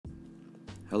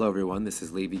Hello everyone, this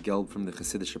is Levi Gelb from the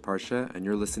Chassidish Parsha, and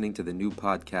you're listening to the new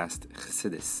podcast,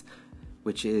 Chassidus,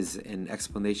 which is an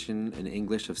explanation in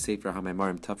English of Sefer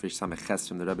HaMaimarim Tafresh Samech Ches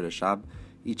from the Rebbe Rashab,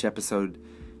 each episode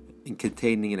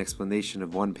containing an explanation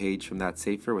of one page from that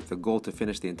Sefer with the goal to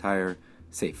finish the entire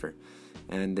Sefer.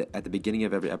 And at the beginning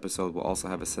of every episode, we'll also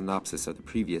have a synopsis of the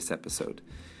previous episode.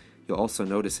 You'll also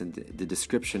notice in the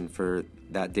description for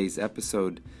that day's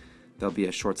episode, there'll be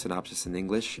a short synopsis in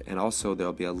English, and also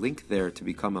there'll be a link there to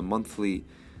become a monthly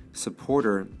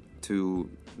supporter to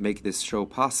make this show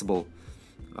possible.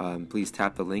 Please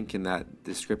tap the link in that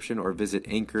description or visit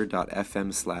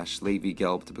anchor.fm/Levi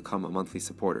Gelb to become a monthly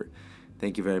supporter.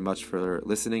 Thank you very much for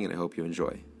listening, and I hope you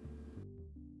enjoy.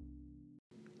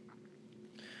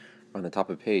 On the top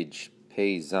of page,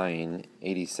 Pei Zayin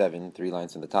 87, 3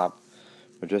 lines from the top,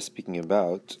 we're just speaking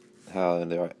about how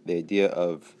the idea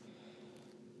of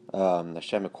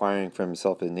Hashem acquiring for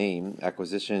himself a name.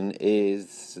 Acquisition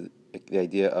is the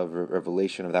idea of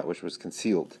revelation of that which was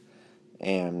concealed,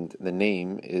 and the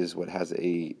name is what has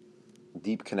a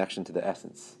deep connection to the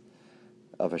essence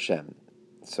of Hashem.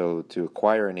 So to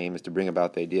acquire a name is to bring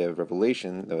about the idea of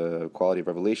revelation, the quality of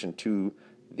revelation, to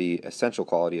the essential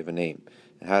quality of a name.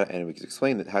 And we can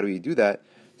explain that. How do we do that?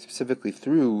 Specifically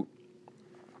through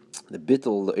the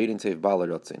bittul eidin seif ba'al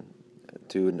haratzon,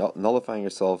 to nullifying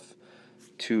yourself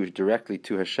directly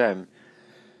to Hashem,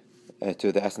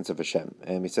 to the essence of Hashem.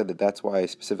 And we said that that's why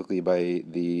specifically by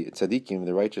the tzaddikim,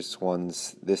 the righteous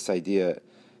ones, this idea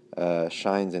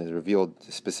shines and is revealed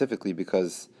specifically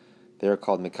because they are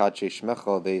called Mekadshe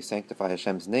Shmecha. They sanctify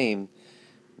Hashem's name,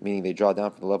 meaning they draw down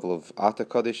from the level of Ata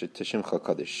Kaddish to Shimcha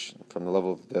Kaddish, from the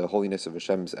level of the holiness of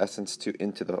Hashem's essence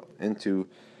into the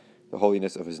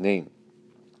holiness of His name,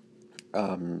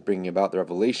 bringing about the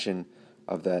revelation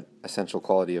of that essential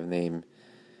quality of name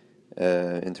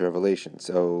into revelation.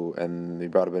 So, and we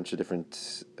brought a bunch of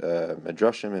different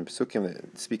medrashim and pesukim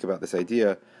that speak about this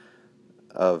idea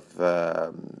of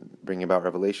bringing about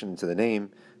revelation into the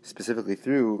name, specifically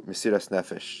through Mesiras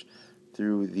Nefesh,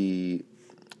 through the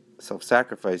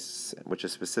self-sacrifice, which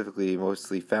is specifically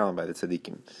mostly found by the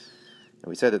tzaddikim. And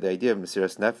we said that the idea of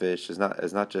Mesiras Nefesh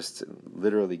is not just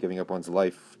literally giving up one's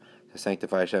life to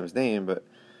sanctify Hashem's name,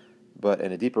 but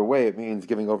in a deeper way, it means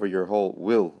giving over your whole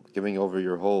will, giving over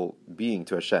your whole being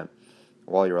to Hashem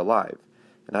while you're alive,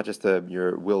 and not just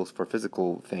your wills for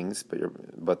physical things,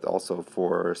 but also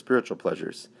for spiritual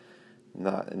pleasures.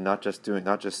 Not just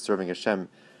serving Hashem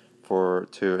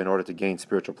in order to gain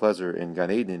spiritual pleasure in Gan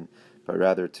Eden, but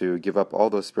rather to give up all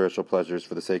those spiritual pleasures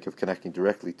for the sake of connecting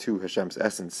directly to Hashem's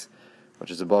essence, which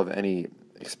is above any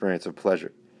experience of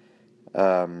pleasure.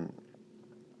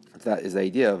 That is the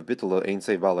idea of bittul ein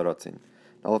seif ba'al haratzon,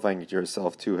 nullifying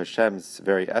yourself to Hashem's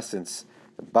very essence,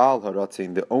 the Ba'al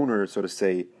haratzon, the owner, so to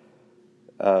say,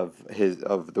 of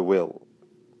the will.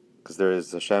 Because there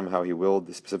is Hashem, how He willed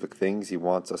the specific things He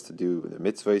wants us to do, the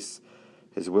mitzvahs.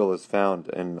 His will is found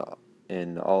in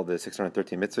all the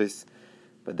 613 mitzvahs.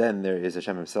 But then there is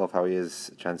Hashem Himself, how He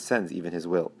transcends even His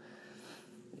will.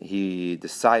 He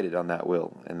decided on that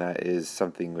will, and that is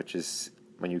something which is,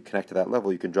 when you connect to that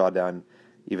level, you can draw down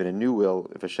even a new will.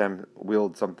 If Hashem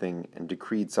willed something and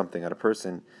decreed something on a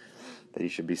person, that he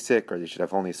should be sick or they should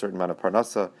have only a certain amount of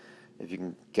parnasa, if you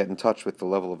can get in touch with the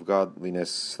level of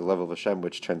godliness, the level of Hashem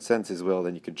which transcends His will,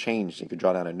 then you can change, you can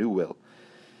draw down a new will.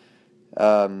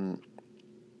 And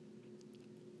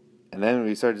then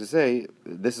we started to say,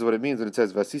 this is what it means when it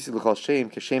says, "Vasisi l'chal shem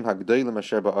keshem hagdolim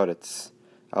asher ba'aretz."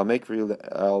 I'll make for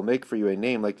you a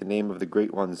name like the name of the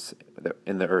great ones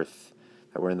in the earth,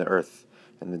 that were in the earth.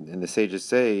 And the sages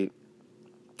say,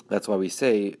 that's why we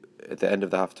say at the end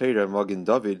of the Haftarah, Magen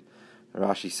David,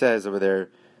 Rashi says over there,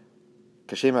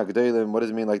 Kashem HaGedolim, what does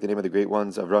it mean like the name of the great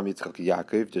ones, Avram, Yitzchak,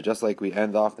 Yaakov? Just like we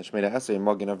end off in the Shemona Esrei,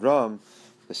 Magen Avram,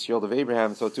 the shield of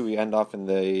Abraham, so too we end off in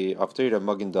the Haftarah,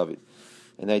 Magen David.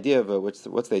 And the idea of what's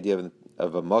the idea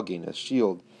of a Magen, a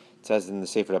shield? It says in the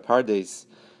Sefer HaPardes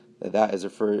that is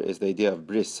the idea of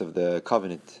bris, of the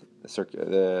covenant,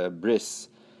 the bris,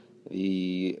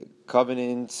 the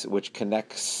covenant which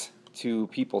connects two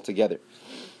people together.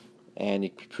 And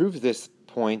it proves this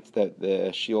point that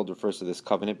the shield refers to this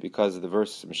covenant because of the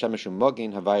verse Meshemesh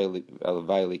Magin Havaya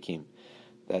Elikim.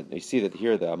 That you see that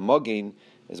here the Magin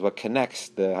is what connects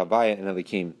the Havaya and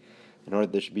Elikim, in order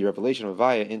there should be revelation of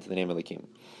Havaya into the name Elikim.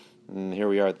 And here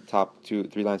we are at the top, 3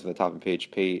 lines from the top of page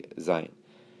Pei Zayin.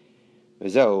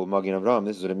 V'zeu Magin Avram,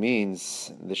 this is what it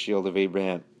means, the shield of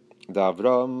Abraham.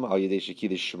 Avram,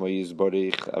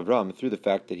 through the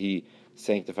fact that he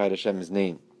sanctified Hashem's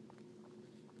name.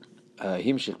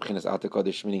 Meaning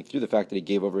through the fact that he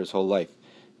gave over his whole life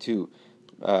to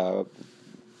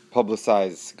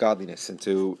publicize godliness and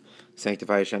to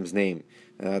sanctify Hashem's name.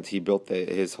 And he built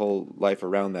his whole life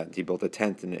around that. He built a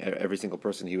tent, and every single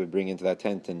person he would bring into that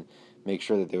tent and make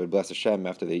sure that they would bless Hashem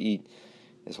after they eat.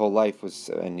 His whole life was,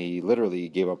 and he literally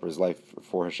gave up his life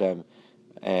for Hashem,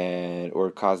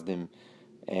 or caused him,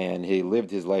 and he lived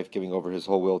his life giving over his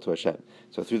whole will to Hashem.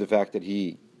 So through the fact that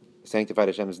he sanctified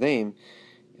Hashem's name,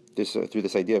 through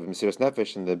this idea of Mesiras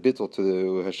Nefesh and the bittul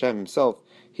to Hashem Himself,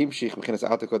 Himshich B'chinas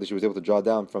Ata Kodesh, he was able to draw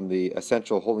down from the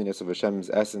essential holiness of Hashem's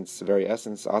essence, very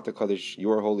essence. Ata Kodesh,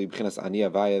 you are holy. B'chinas Ani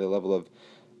Havaya, the level of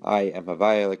I am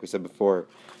Havaya, like we said before,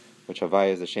 which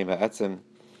Havaya is the Shem HaEtzem.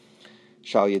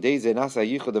 Shal Yedeze Nasa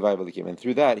Yichud Havaya V'Elikim, and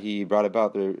through that he brought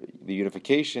about the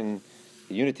unification,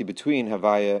 the unity between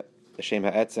Havaya, the Shem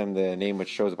HaEtzem, the name which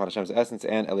shows upon Hashem's essence,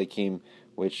 and Elikim,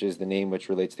 which is the name which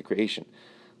relates to creation.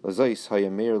 And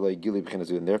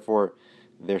therefore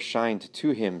there shined to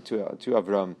him, to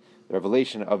Avram, the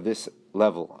revelation of this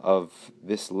level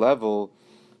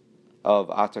of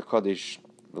Ata Kodesh,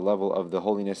 the level of the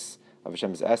holiness of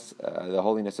Hashem's the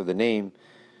holiness of the name,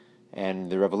 and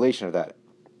the revelation of that.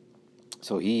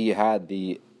 So he had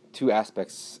the two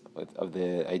aspects of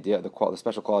the idea, the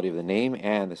special quality of the name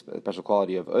and the special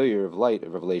quality of Oyer, of light,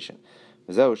 of revelation.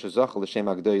 And that's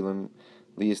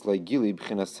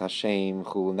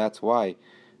why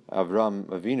Avram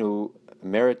Avinu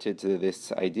merited to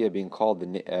this idea of being called,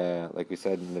 like we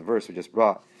said in the verse we just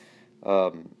brought, he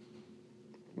was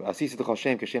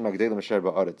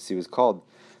called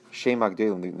Shem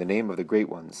Agdelim, the name of the great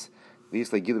ones, in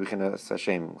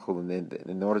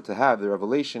order to have the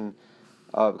revelation,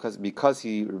 because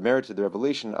he merited the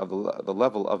revelation of the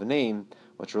level of name,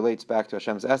 which relates back to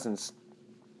Hashem's essence,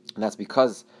 and that's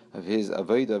because of his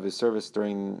avodah, of his service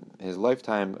during his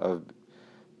lifetime, of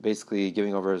basically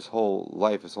giving over his whole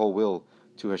life, his whole will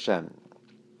to Hashem,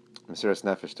 Mesiras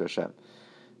Nefesh to Hashem.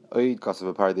 Oid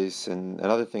Kasav Paradis, and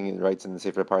another thing he writes in the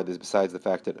Sefer Paradis, besides the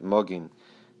fact that Mogin,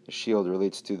 the shield,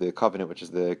 relates to the covenant, which is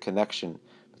the connection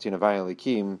between Havaya and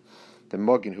Elikim, the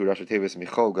Mogin, who Rashi Tevis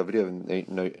Michol Gavriel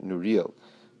Nuriel,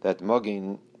 that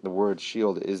Mogin, the word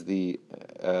shield, is the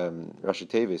Rashi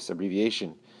Tevis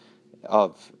abbreviation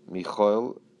of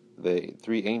Michol, the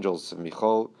three angels of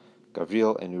Michol,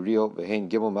 Gavriel, and Uriel. Vehein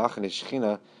Gimel Machane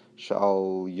Shechina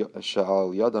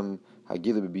Sha'al Yadam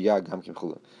Hagilu B'Biyah Gam Kim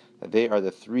Chula. They are the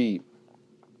three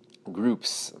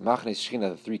groups, Machane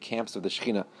Shechina, the three camps of the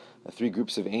Shechina, the three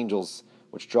groups of angels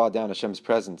which draw down Hashem's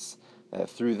presence.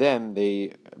 Through them,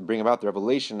 they bring about the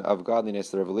revelation of godliness,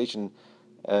 the revelation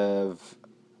of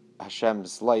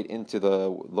Hashem's light into the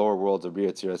lower worlds of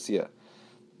Bria Tzirasiyah.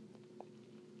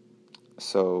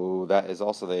 So that is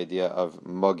also the idea of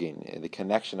Mogin, the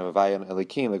connection of Havaya and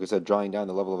Elikim, like we said, drawing down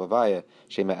the level of Havaya,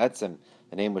 Shem HaEtzem,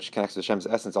 the name which connects to Hashem's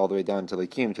essence all the way down to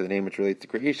Elikim, to the name which relates to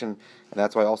creation, and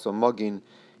that's why also Mogin,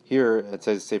 here it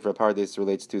says Sefer Paradis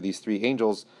relates to these three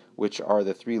angels, which are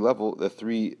the three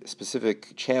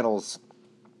specific channels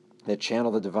that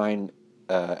channel the divine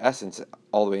essence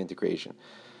all the way into creation.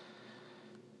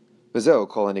 V'zeo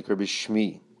kol hanikra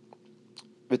b'shmi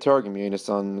v'targum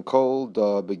yonasan kol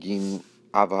da begin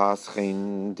avas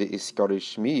chen de iskar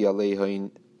shmi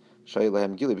aleihain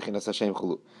shaylehem gili b'chinas Hashem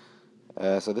chulu.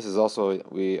 So this is also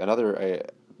another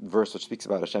verse which speaks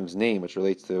about Hashem's name, which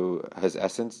relates to His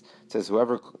essence. It says,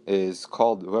 whoever is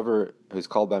called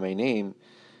by my name,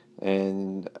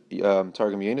 and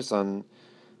Targum Yonasan,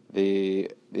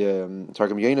 the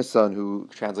Targum Yonasan, who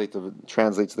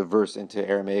translates the verse into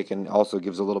Aramaic and also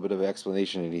gives a little bit of an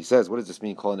explanation, and he says, what does this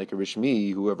mean? Kol hanikra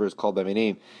b'shmi, whoever is called by my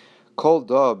name. Kol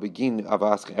da begin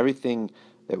avask, everything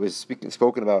that was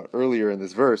spoken about earlier in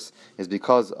this verse is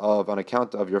because of, on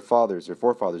account of your forefathers, the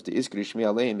iskri shmi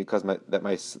alein, because my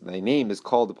name is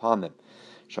called upon them.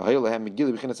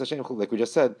 Like we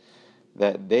just said,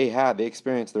 that they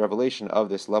experienced the revelation of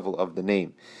this level of the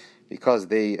name, because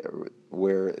they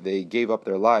gave up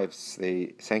their lives,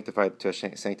 they sanctify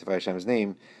Hashem's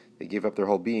name, they gave up their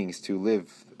whole beings to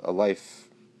live a life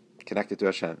connected to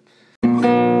Hashem.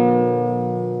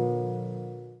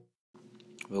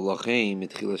 And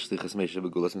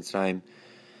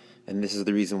this is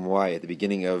the reason why at the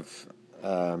beginning of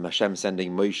Hashem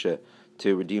sending Moshe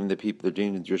to redeem the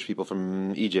Jewish people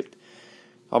from Egypt,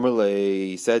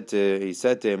 he said to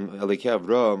him,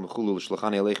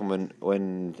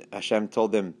 when Hashem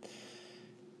told them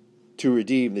to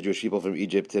redeem the Jewish people from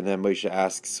Egypt, and then Moshe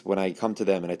asks, when I come to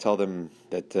them and I tell them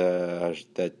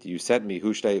that you sent me,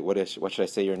 what should I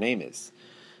say your name is?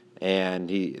 And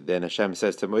then Hashem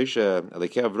says to Moshe,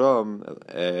 Elekei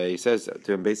Avram, he says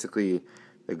to him basically,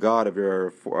 the God of your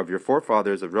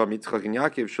forefathers, Avram, Yitzchak, and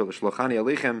Yaakov, Shlachani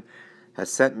Aleichem,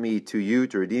 has sent me to you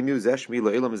to redeem you. Zeshmi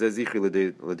la'ilam zezichri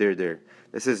l'der.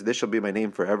 This shall be my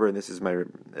name forever, and this is my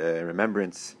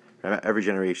remembrance every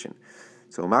generation.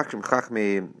 So makrim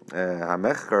chachmei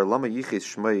hamechkar lama yichis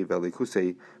shmei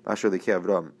velikusei basher lekei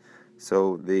Avram.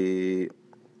 So the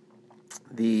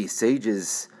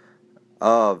sages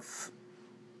of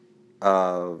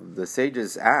the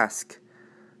sages ask,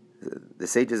 the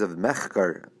sages of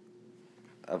Mechkar,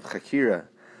 of Chakira,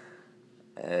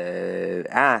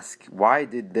 ask, why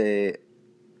did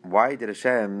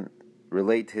Hashem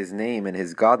relate His name and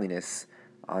His godliness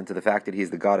onto the fact that He is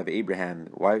the God of Abraham?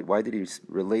 Why did He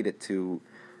relate it to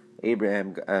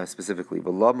Abraham specifically?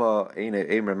 Why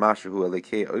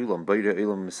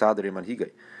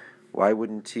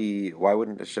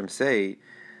wouldn't Hashem say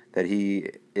that He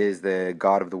is the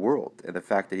God of the world, and the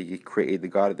fact that He created the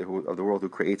God of the world, who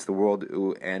creates the world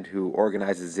and who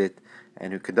organizes it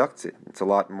and who conducts it? It's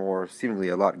seemingly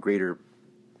a lot greater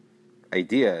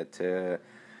idea to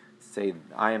say,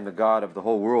 I am the God of the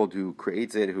whole world, who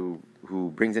creates it, who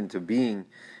brings it into being,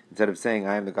 instead of saying,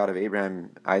 I am the God of Abraham,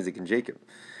 Isaac, and Jacob.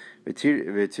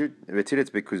 V'tiritz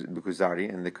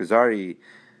b'Kuzari, and the Kuzari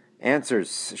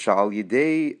answers, Sha'al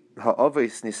yidei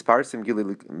ha'avos nisparsim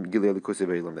gilei likusei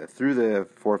b'olam, that through the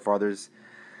forefathers,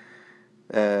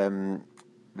 the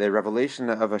revelation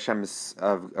of Hashem's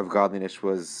of godliness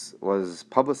was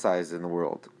publicized in the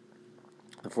world.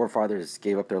 The forefathers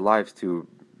gave up their lives to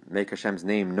make Hashem's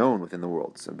name known within the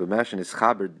world. So b'meshen is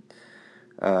chaber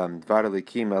dvar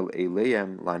elikim el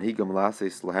eileim lanhigam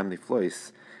lases lahem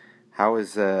niflois. How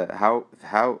is it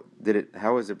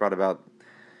brought about?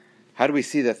 How do we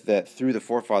see that through the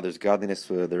forefathers, godliness,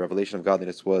 the revelation of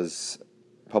godliness, was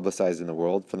publicized in the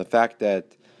world? From the fact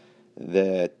that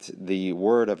the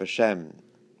word of Hashem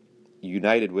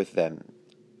united with them,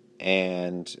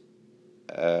 and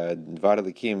dvar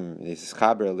elikim is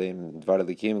chaber elim dvar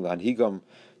elikim lanhigam,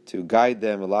 to guide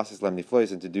them,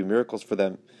 and to do miracles for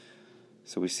them.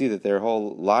 So we see that their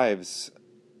whole lives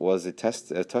was a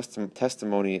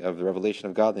testimony of the revelation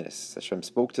of godliness. Hashem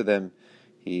spoke to them,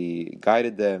 He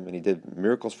guided them, and He did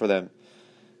miracles for them.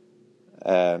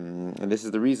 And this is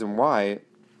the reason why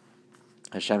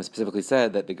Hashem specifically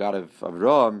said that the God of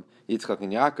Avraham, Yitzchak,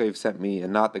 and Yaakov sent me,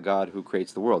 and not the God who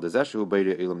creates the world. The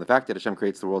fact that Hashem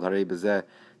creates the world,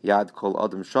 yad kol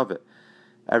adam shaveh,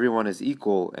 everyone is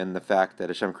equal in the fact that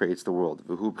Hashem creates the world.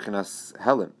 V'hu b'chinas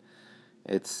helim.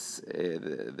 It's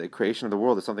the creation of the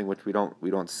world is something which we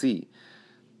don't see,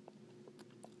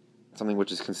 something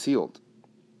which is concealed.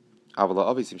 But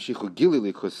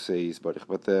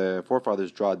the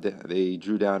forefathers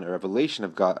drew down a revelation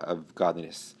of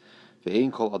godliness,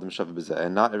 and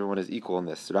not everyone is equal in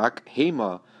this.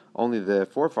 Only the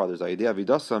forefathers,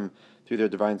 through their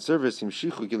divine service,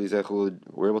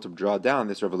 were able to draw down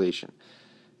this revelation.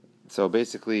 So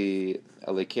basically,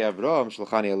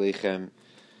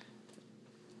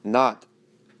 not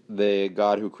the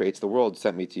God who creates the world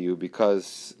sent me to you,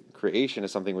 because creation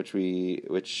is something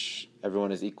which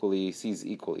everyone sees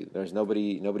equally. There's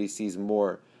nobody sees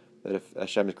more that if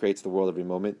Hashem creates the world every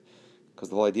moment, because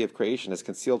the whole idea of creation is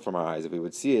concealed from our eyes. If we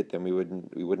would see it, then we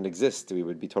wouldn't exist. We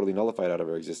would be totally nullified out of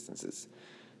our existences.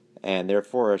 And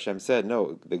therefore Hashem said,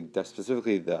 no,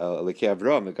 specifically the Lekei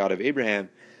Avram, the God of Abraham,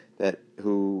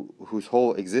 whose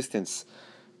whole existence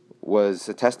was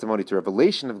a testimony to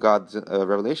revelation of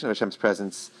Hashem's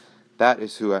presence. That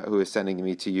is who is sending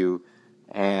me to you,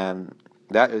 and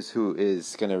that is who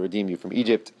is going to redeem you from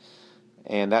Egypt.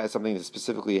 And that is something that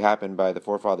specifically happened by the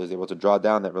forefathers, able to draw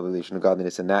down that revelation of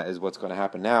godliness, and that is what's going to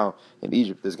happen now in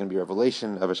Egypt. There's going to be a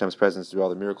revelation of Hashem's presence through all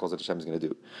the miracles that Hashem is going to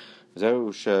do.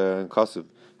 And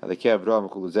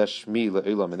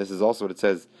this is also what it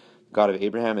says, God of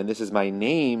Abraham, and this is my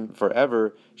name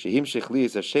forever.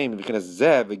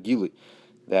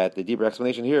 That the deeper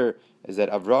explanation here is that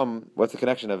Avram, what's the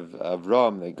connection of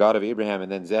Avram, the God of Abraham,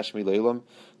 and then Zeshmi Leilam?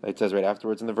 It says right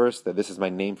afterwards in the verse that this is my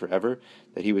name forever.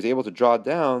 That he was able to draw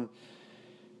down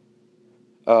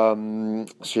he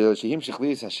was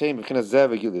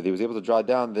able to draw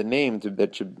down the name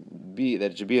that should be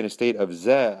in a state of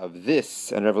zeh, of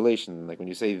this, and revelation. Like when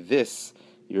you say this,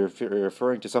 you're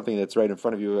referring to something that's right in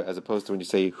front of you, as opposed to when you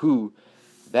say who,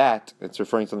 that, it's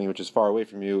referring to something which is far away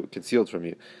from you, concealed from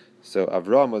you. So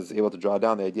Avram was able to draw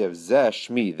down the idea of zeh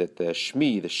shmi, that the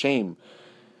shmi, the shame,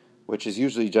 which is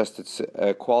usually just its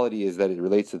quality is that it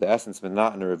relates to the essence, but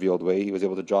not in a revealed way. He was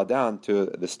able to draw down to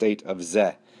the state of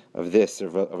zeh, of this,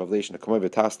 of revelation. Like we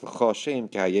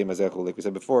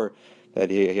said before, that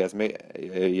he has made,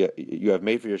 you have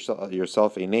made for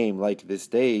yourself a name like this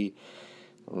day.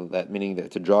 That meaning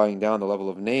that to drawing down the level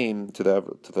of name to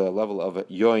the level of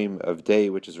yoim, of day,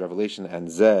 which is revelation, and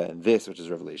zeh, and this, which is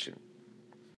revelation.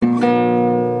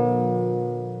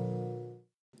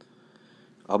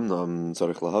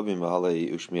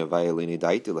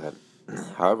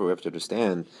 However, we have to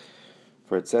understand,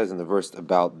 for it says in the verse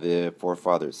about the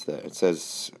forefathers that it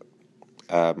says,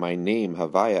 "My name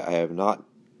Havaya,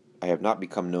 I have not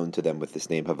become known to them with this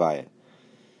name Havaya."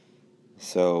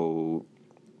 So,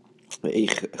 and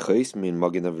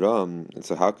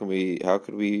so how could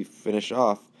we finish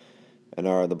off and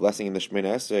the blessing in the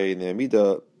Shemona Esrei in the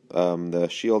Amidah, the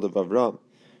shield of Avram,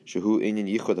 Shehu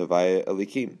Inyan Yichud Havaya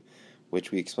Elikim,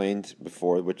 which we explained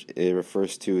before, which it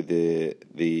refers to the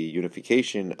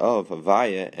unification of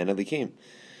Havaya and Elikim.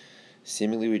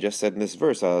 Seemingly, we just said in this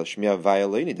verse, Shmi Havaya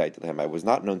Leini Dai to them. I was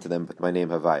not known to them with my name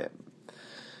Havaya.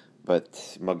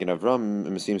 But Magen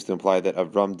Avram seems to imply that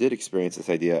Avram did experience this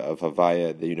idea of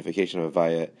Havaya, the unification of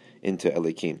Havaya into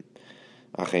Elikim.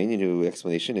 The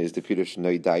explanation is the Pirush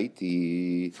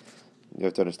Noidaiti. You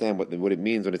have to understand what it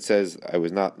means when it says, I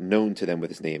was not known to them with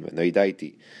his name,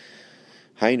 Noidaiti.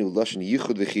 Hainu Lashon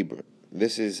Yichud V'chibur.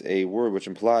 This is a word which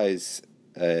implies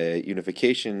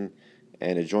unification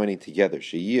and a joining together.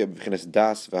 Sheyiyah b'chinas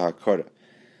das v'hakara.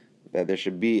 That there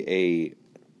should be a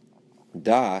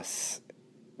das,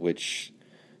 which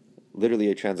literally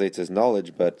it translates as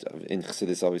knowledge, but in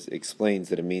Chassidus always explains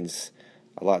that it means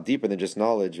a lot deeper than just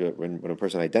knowledge. When a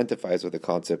person identifies with a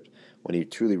concept, when he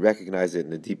truly recognizes it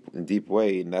in a deep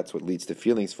way, and that's what leads to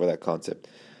feelings for that concept.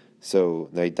 So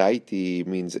naidaiti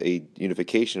means a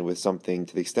unification with something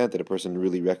to the extent that a person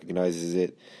really recognizes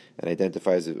it and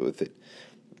identifies it with it.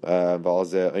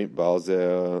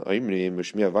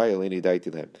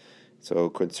 So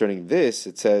concerning this,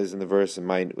 it says in the verse,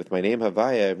 with my name Havaya,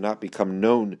 I have not become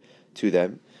known to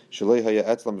them.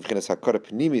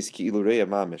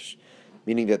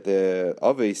 Meaning that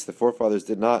the forefathers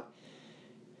did not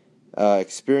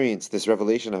experience this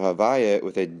revelation of Havaya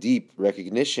with a deep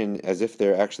recognition, as if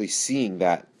they're actually seeing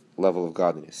that level of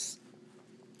godliness.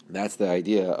 That's the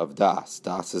idea of das.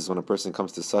 Das is when a person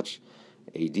comes to such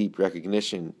a deep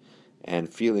recognition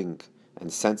and feeling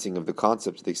and sensing of the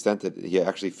concept to the extent that he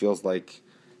actually feels like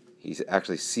he's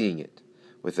actually seeing it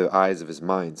with the eyes of his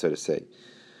mind, so to say.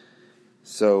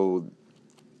 So,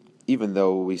 even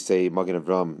though we say Magen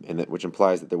Avram, which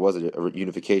implies that there was a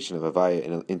unification of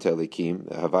Havaya into Elikim,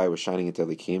 Havaya was shining into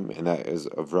Elikim, and that is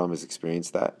Avram has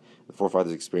experienced that, the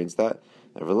forefathers experienced that.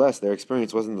 Nevertheless, their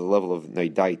experience wasn't the level of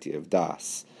Naidaiti, of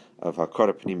Das, of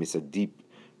Hakara Pnimis, a deep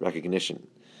recognition.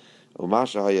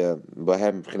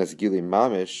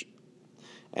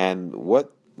 And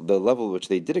what the level which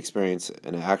they did experience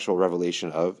an actual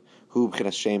revelation of, Hu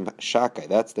B'chinas Shem Shakai,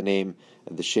 that's the name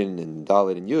of the Shin and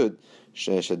Dalet and Yud,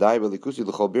 Shaddai Belikusi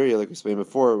L'chol Birya, like we explained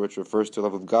before, which refers to a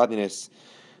level of godliness,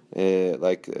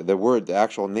 like the word, the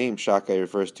actual name Shakai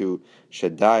refers to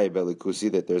Shaddai Belikusi,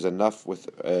 that there's enough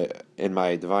in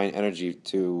my divine energy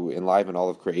to enliven all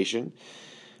of creation,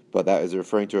 but that is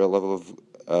referring to a level of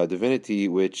divinity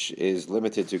which is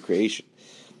limited to creation.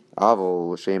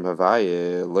 However,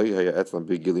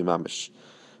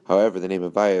 the name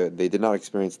Havaya, they did not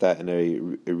experience that in a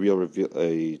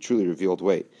truly revealed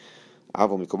way.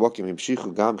 However,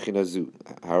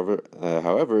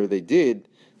 they did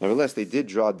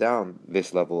draw down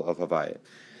this level of Havaya.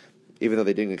 Even though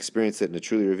they didn't experience it in a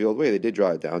truly revealed way, they did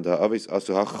draw it down because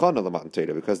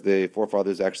the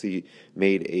forefathers actually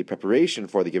made a preparation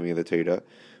for the giving of the Torah,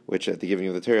 which at the giving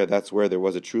of the Torah, that's where there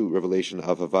was a true revelation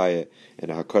of Havaya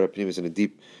and a Hakara Pnimis and a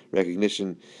deep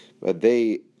recognition. But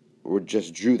they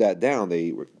just drew that down.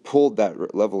 They pulled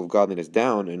that level of godliness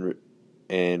down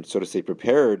and so to say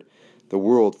prepared the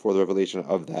world for the revelation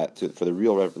of that, for the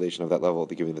real revelation of that level of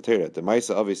the giving of the Torah. The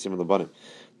Maisa Avi Simon Labanim,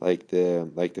 like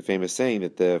the famous saying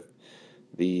that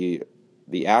the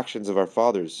actions of our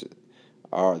forefathers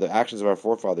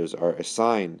are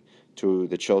assigned to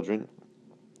the children,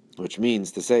 which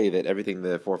means to say that everything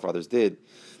the forefathers did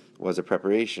was a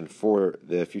preparation for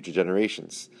the future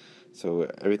generations. So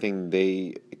everything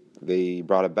they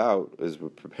brought about is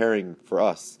preparing for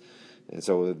us. And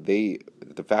so the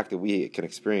fact that we can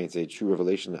experience a true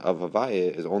revelation of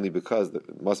Havaya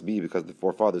must be because the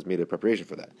forefathers made a preparation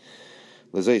for that.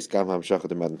 And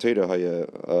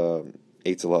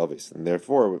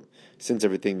therefore, since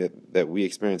everything that we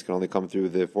experience can only come through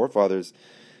the forefathers,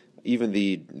 even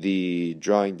the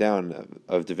drawing down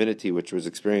of divinity, which was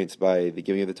experienced by the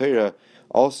giving of the Torah,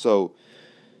 also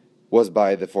was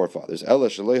by the forefathers. But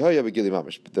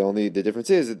the difference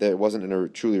is that it wasn't in a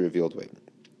truly revealed way.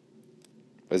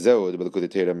 And this is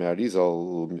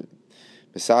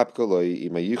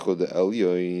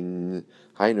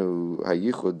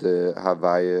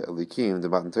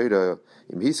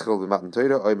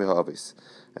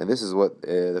what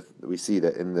we see,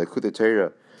 that in the Kutei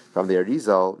Torah from the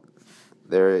Arizal,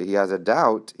 he has a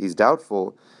doubt. He's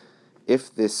doubtful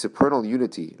if this supernal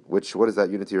unity, what is that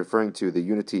unity referring to? The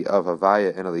unity of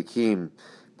Havaya and Elikim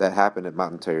that happened at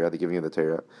Matan Torah, the giving of the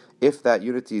Torah. If that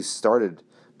unity started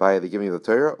by the giving of the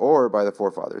Torah or by the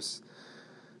forefathers.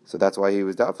 So that's why he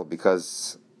was doubtful,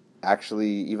 because actually,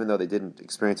 even though they didn't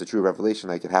experience a true revelation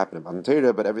like it happened at Matan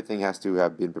Torah, but everything has to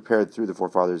have been prepared through the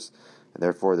forefathers, and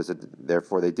therefore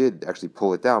they did actually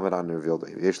pull it down, but not in a revealed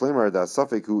way.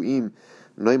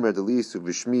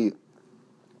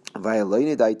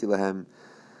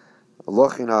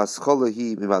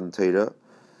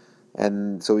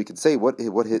 And so we could say what the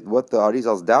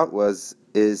Arizal's doubt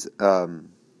is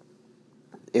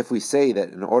if we say that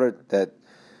in order that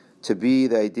to be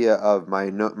the idea of my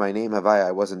name Havaya,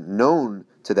 I wasn't known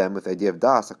to them with the idea of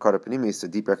Das, Akara Panimis, a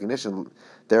deep recognition.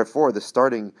 Therefore, the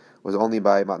starting was only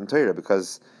by Matan Torah,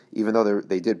 because even though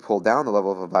they did pull down the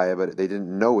level of Havaya, but they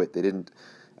didn't know it, they didn't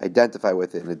identify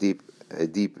with it in a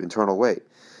deep internal way.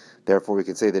 Therefore, we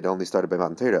can say that it only started by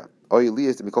Matan Torah.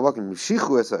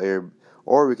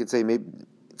 Or we could say, maybe,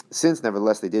 since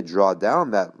nevertheless they did draw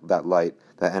down that light,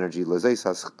 that energy, and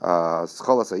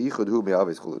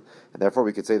therefore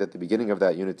we could say that the beginning of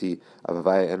that unity of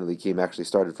Havaya and Elikim actually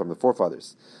started from the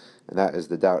forefathers, and that is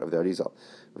the doubt of the Arizal.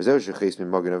 And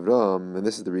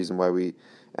this is the reason why we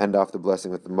end off the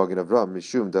blessing with the Magen Avram,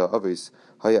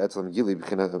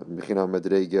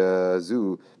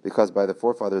 because by the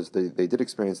forefathers they did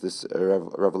experience this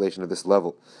revelation of this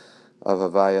level of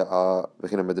Havaya al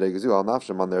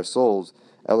nafsham, on their souls.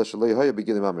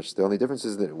 The only difference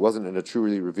is that it wasn't in a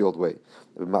truly revealed way.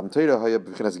 The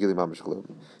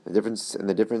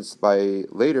difference by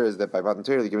later is that by Matan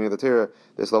Torah, the giving of the Torah,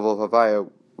 this level of Havaya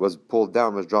was pulled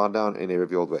down, was drawn down in a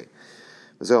revealed way.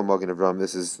 This is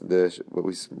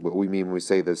what we mean when we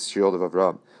say the shield of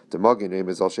Avram. The Magen name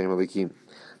is Al Shem Elikim.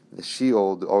 The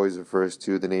shield always refers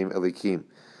to the name Elikim.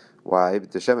 Why?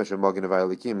 The Shemesh of Magen of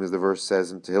Elikim, as the verse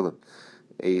says in Tehillim,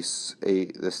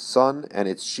 the sun and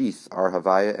its sheath are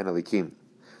Havaya and Elikim.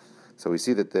 So we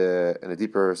see that in a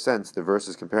deeper sense, the verse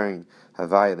is comparing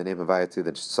Havaya, the name Havaya, to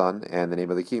the sun, and the name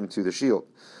Elikim to the shield.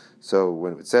 So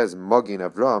when it says Magen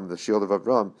Avram, the shield of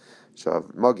Avram,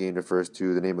 Magen refers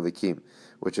to the name Elikim,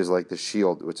 which is like the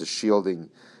shield, which is shielding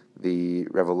the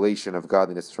revelation of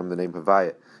godliness from the name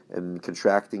Havaya, and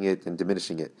contracting it and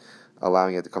diminishing it,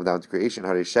 allowing it to come down to creation.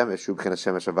 So we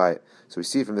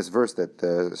see from this verse that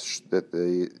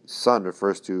the sun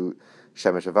refers to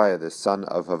Shemesh Havaya, the son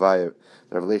of Havaya,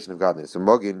 the revelation of godliness. So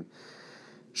Magen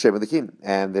Shem Elikim,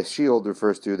 and the shield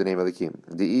refers to the name Elikim.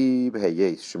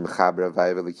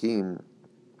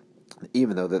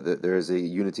 Even though there is a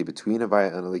unity between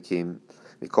Havaya and Elikim,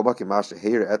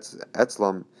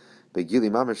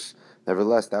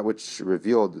 nevertheless, that which was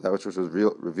revealed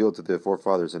to the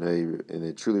forefathers in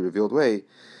a truly revealed way, is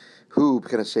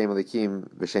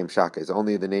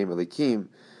only the name Elikim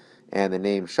and the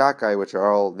name Shakai, which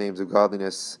are all names of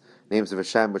godliness, names of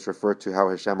Hashem, which refer to how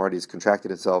Hashem already has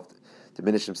contracted himself,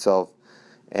 diminished himself,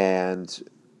 and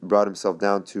brought himself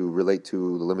down to relate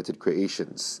to the limited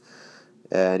creations.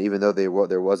 And even though there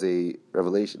was a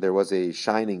revelation, there was a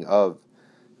shining of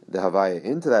the Havaya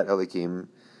into that Elikim,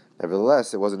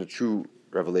 nevertheless, it wasn't a true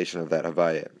revelation of that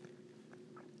Havaya.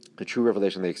 The true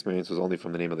revelation they experienced was only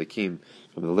from the name Elikim,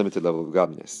 from the limited level of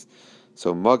godliness.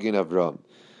 So Magen Avram,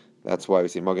 that's why we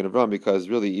say Magen Avram, because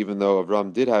really, even though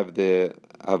Avram did have the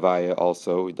Havaya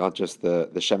also, not just the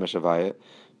Shemesh Havaya,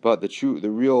 but the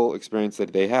real experience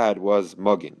that they had was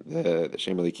Magen, the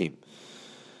Shem Elikim.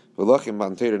 This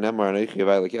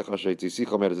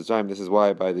is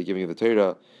why by the giving of the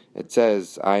Torah it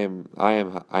says, I am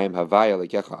Havaya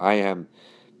Lekecha, I am,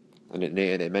 and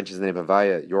it mentions the name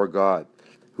Havaya, your God,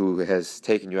 who has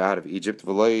taken you out of Egypt.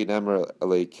 And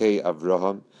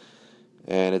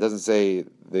it doesn't say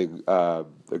the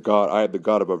God, I am the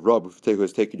God of Avraham, who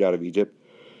has taken you out of Egypt.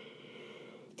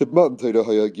 Because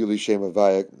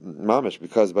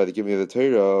by the giving of the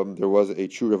Torah there was a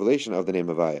true revelation of the name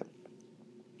Havaya.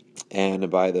 And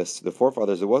by the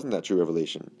forefathers, it wasn't that true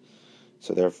revelation.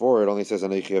 So therefore, it only says, I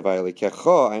am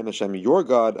Hashem, your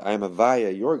God, I am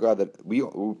Havaya, your God, that we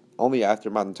only after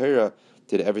Matan Torah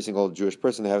did every single Jewish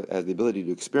person has the ability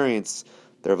to experience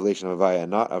the revelation of Havaya,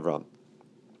 and not Avram.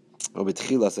 In the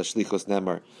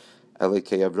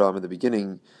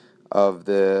beginning of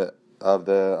the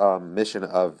mission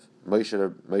of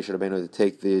Moshe Rabbeinu to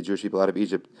take the Jewish people out of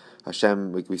Egypt,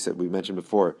 Hashem, like we mentioned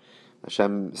before,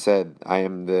 Hashem said,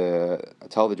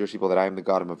 tell the Jewish people that I am the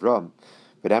God of Avram.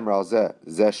 And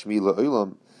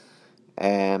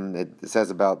it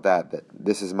says about that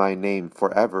this is my name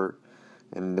forever.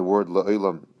 And the word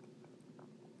la'olam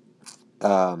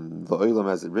the olam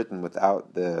has it written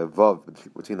without the vav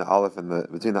between the aleph and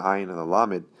between the ayin and the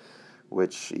lamed,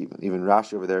 which even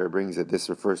Rashi over there brings that this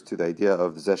refers to the idea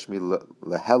of zeshmi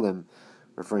lehelim,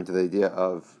 referring to the idea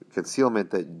of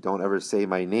concealment, that don't ever say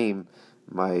my name,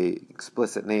 my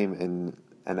explicit name in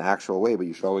an actual way, but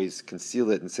you should always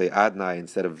conceal it and say Adnai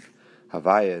instead of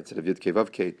Havaya, instead of Yudke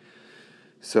Vavke.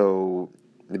 So,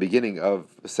 in the beginning of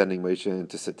sending Moshe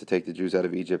to take the Jews out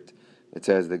of Egypt, it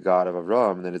says the God of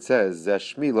Avram, and then it says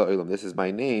Zeshmi La'olam, this is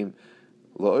my name,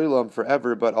 La'olam,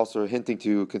 forever, but also hinting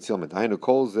to concealment. Hainu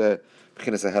calls B'chinas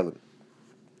HaHelim.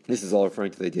 This is all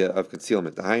referring to the idea of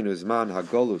concealment. Hainu Zman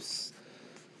HaGolus.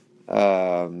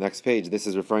 Next page. This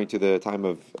is referring to the time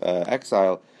of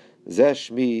exile.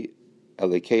 Zeshmi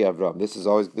Elekei Avram. This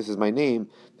is my name,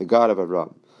 the God of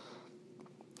Avram.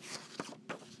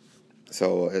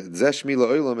 So Zeshmi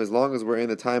La'olam, as long as we're in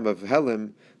the time of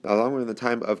Helim, as long as we're in the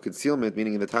time of concealment,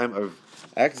 meaning in the time of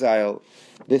exile,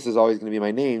 this is always going to be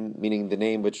my name, meaning the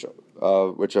name which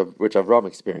Avram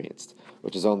experienced,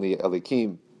 which is only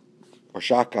Elikim or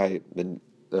Shakai,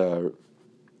 the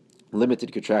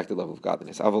limited contracted level of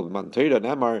godliness. But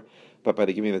by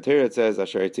the giving of the Torah, it says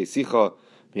Asher Sicha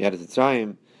Miyadat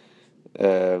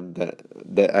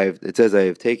it says I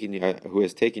have taken you, who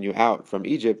has taken you out from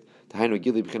Egypt,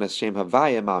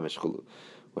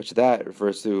 which that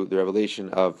refers to the revelation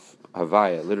of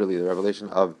Havaya, literally the revelation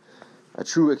of a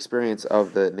true experience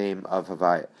of the name of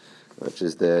Havaya, which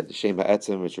is the Shem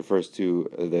Ha'etzim, which refers to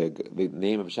the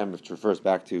name of Hashem, which refers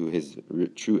back to his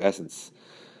true essence.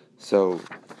 So,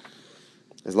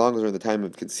 as long as we're in the time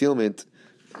of concealment,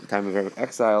 the time of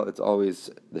exile, it's always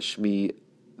the Shmi,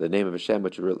 the name of Hashem,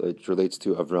 which relates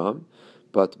to Avram.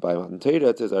 But by Matan Torah,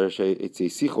 it says, it's a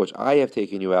sikh which I have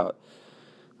taken you out.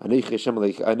 I am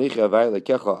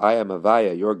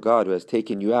Avaya, your God, who has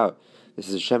taken you out. This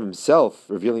is Hashem himself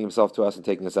revealing himself to us and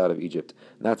taking us out of Egypt.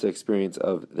 And that's the experience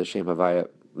of the Shem Havaya,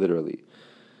 literally.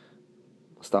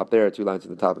 I'll stop there, 2 lines at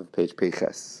the top of page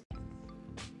Peiches.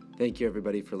 Thank you,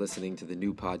 everybody, for listening to the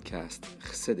new podcast,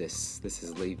 Chassidus. This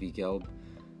is Levi Gelb.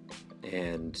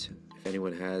 And if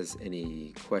anyone has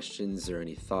any questions or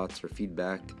any thoughts or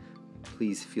feedback,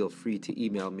 please feel free to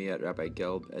email me at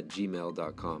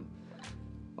rabbigelb@gmail.com.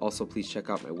 Also, please check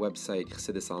out my website,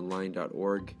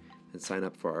 chassidusonline.org, and sign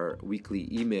up for our weekly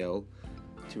email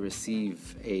to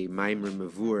receive a Maimer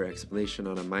Mavur, explanation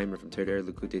on a Maimer from Torah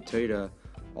Likutei Torah,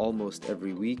 almost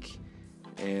every week.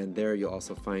 And there you'll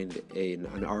also find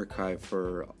an archive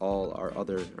for all our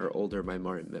older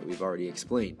Maimarim that we've already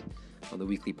explained on the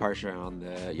weekly Parsha on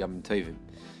the Yom Tovim.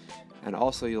 And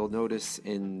also you'll notice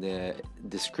in the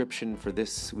description for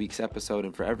this week's episode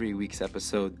and for every week's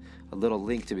episode a little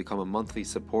link to become a monthly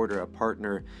supporter, a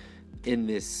partner in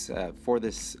this for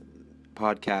this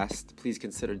podcast. Please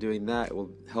consider doing that. It will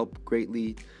help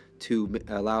greatly to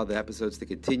allow the episodes to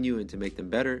continue and to make them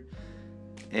better.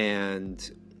 And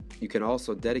you can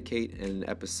also dedicate an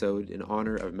episode in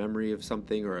honor of memory of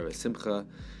something or of a simcha.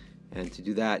 And to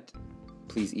do that,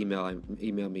 please email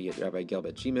me at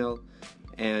rabbigelb@gmail.com.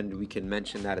 And we can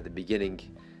mention that at the beginning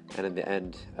and at the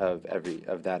end of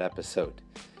that episode.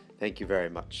 Thank you very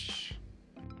much.